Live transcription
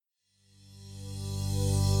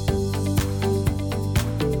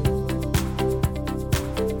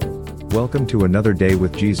Welcome to another day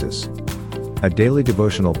with Jesus, a daily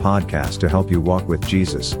devotional podcast to help you walk with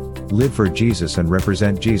Jesus, live for Jesus, and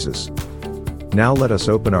represent Jesus. Now let us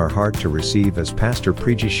open our heart to receive as Pastor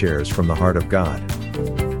Preji shares from the heart of God.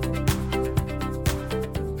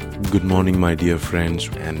 Good morning, my dear friends,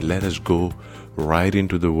 and let us go right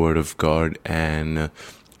into the Word of God and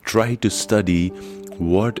try to study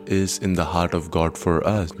what is in the heart of God for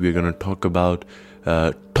us. We're going to talk about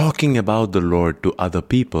talking about the Lord to other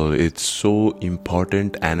people. It's so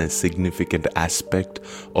important and a significant aspect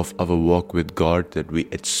of our walk with God that we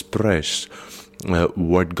express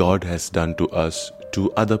what God has done to us to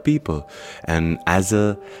other people, and as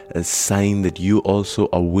a sign that you also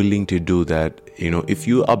are willing to do that. If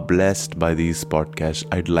you are blessed by these podcasts,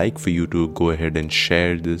 I'd like for you to go ahead and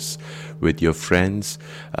share this with your friends,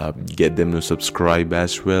 get them to subscribe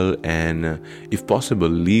as well, and if possible,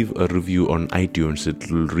 leave a review on iTunes. It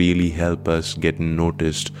will really help us get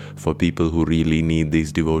noticed for people who really need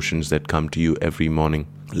these devotions that come to you every morning.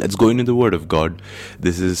 Let's go into the Word of God.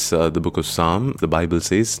 This is the book of Psalm. The Bible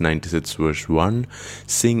says, 96 verse 1,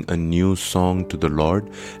 "Sing a new song to the Lord.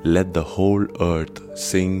 Let the whole earth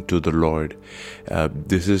sing to the Lord."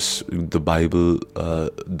 This is the Bible,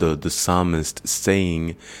 the psalmist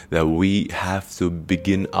saying that we have to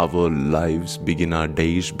begin our lives, begin our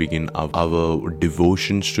days, begin our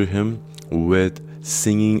devotions to Him with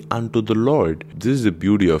singing unto the Lord. This is the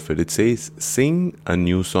beauty of it. It says, sing a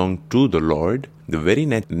new song to the Lord. The very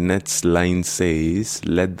next line says,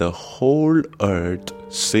 let the whole earth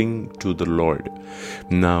sing to the Lord.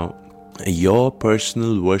 Now, your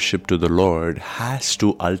personal worship to the Lord has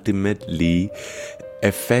to ultimately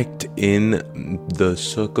affect in the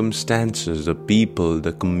circumstances, the people,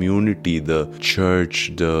 the community, the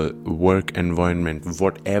church, the work environment,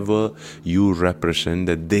 whatever you represent,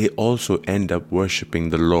 that they also end up worshiping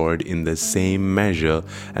the Lord in the same measure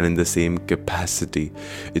and in the same capacity.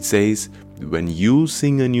 It says, when you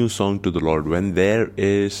sing a new song to the Lord, when there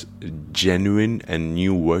is genuine and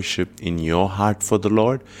new worship in your heart for the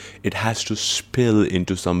Lord, it has to spill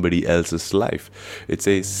into somebody else's life. It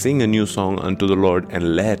says, sing a new song unto the Lord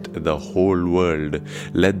and let the whole world,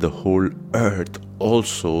 let the whole earth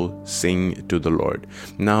also sing to the Lord.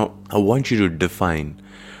 Now, I want you to define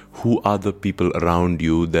who are the people around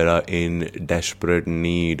you that are in desperate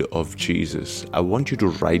need of Jesus. I want you to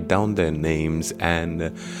write down their names, and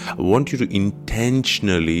I want you to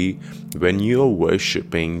intentionally, when you're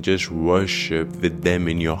worshiping, just worship with them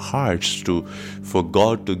in your hearts for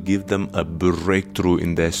God to give them a breakthrough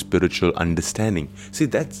in their spiritual understanding. See,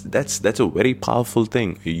 that's a very powerful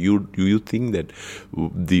thing. You think that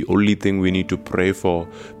the only thing we need to pray for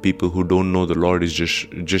people who don't know the Lord is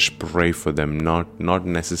just pray for them, not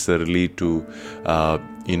necessarily to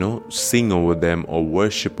sing over them or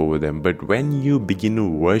worship over them. But when you begin to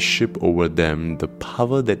worship over them, the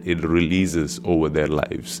power that it releases over their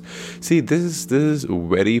lives. See, this is a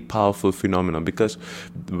very powerful phenomenon, because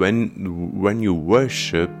when you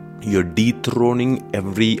worship, you're dethroning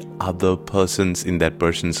every other person's in that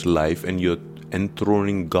person's life, and you're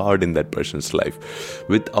enthroning God in that person's life,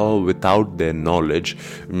 with or without their knowledge.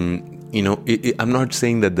 I'm not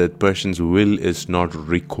saying that that person's will is not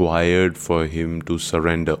required for him to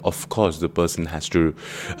surrender. Of course, the person has to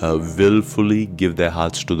willfully give their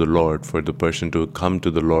hearts to the Lord for the person to come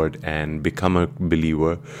to the Lord and become a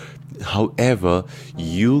believer. However,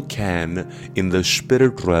 you can, in the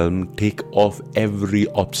spirit realm, take off every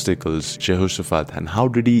obstacles. Jehoshaphat, and how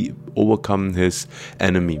did he overcome his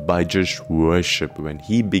enemy? By just worship. When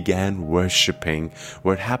he began worshiping,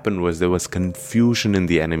 what happened was there was confusion in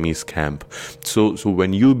the enemy's camp. So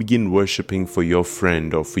when you begin worshiping for your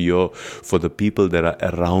friend or for the people that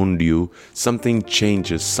are around you, something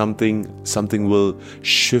changes. Something will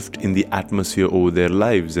shift in the atmosphere over their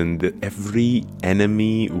lives, and every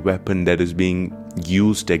enemy weapon that is being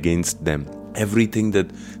used against them, everything that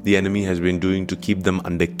the enemy has been doing to keep them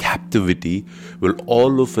under captivity, will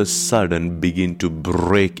all of a sudden begin to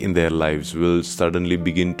break in their lives, will suddenly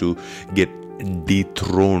begin to get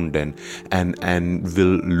dethroned and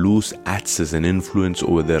will lose access and influence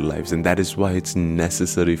over their lives. And that is why it's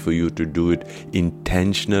necessary for you to do it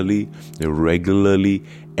intentionally, regularly,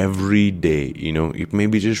 every day. It may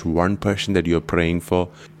be just one person that you're praying for.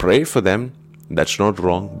 Pray for them. That's not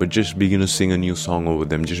wrong, but just begin to sing a new song over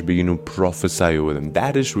them. Just begin to prophesy over them.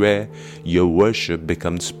 That is where your worship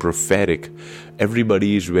becomes prophetic.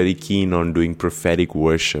 Everybody is very keen on doing prophetic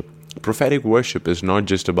worship. Prophetic worship is not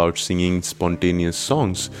just about singing spontaneous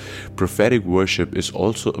songs. Prophetic worship is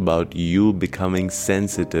also about you becoming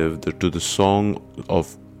sensitive to the song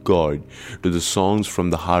of God, to the songs from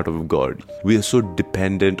the heart of God. We are so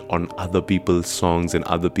dependent on other people's songs and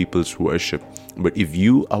other people's worship. But if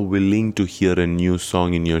you are willing to hear a new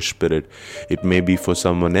song in your spirit, it may be for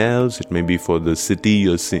someone else, it may be for the city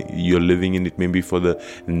you're living in, it may be for the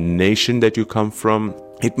nation that you come from,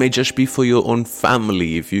 it may just be for your own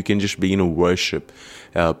family. If you can just begin to worship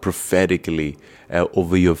prophetically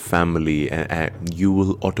over your family, you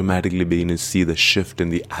will automatically begin to see the shift in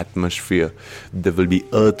the atmosphere. There will be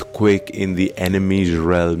earthquake in the enemy's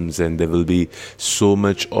realms, and there will be so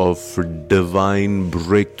much of divine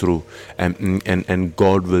breakthrough, and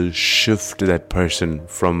God will shift that person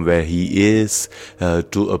from where he is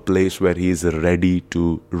to a place where he is ready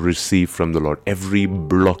to receive from the Lord. Every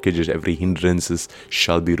blockages, every hindrances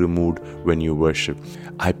shall be removed when you worship.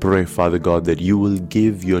 I pray, Father God, that you will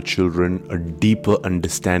give your children a deeper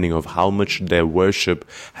understanding of how much their worship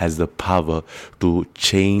has the power to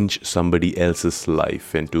change somebody else's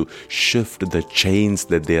life and to shift the chains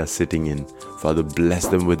that they are sitting in. Father, bless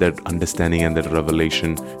them with that understanding and that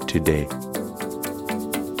revelation today.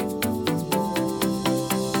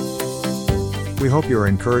 We hope you are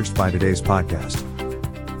encouraged by today's podcast.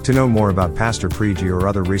 To know more about Pastor Preji or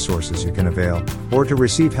other resources you can avail, or to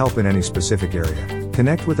receive help in any specific area,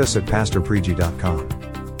 connect with us at pastorpreji.com.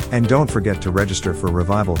 And don't forget to register for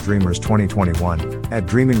Revival Dreamers 2021 at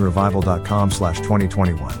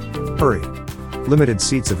dreamingrevival.com/2021. Hurry! Limited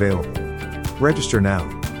seats available. Register now.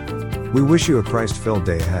 We wish you a Christ-filled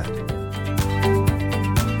day ahead.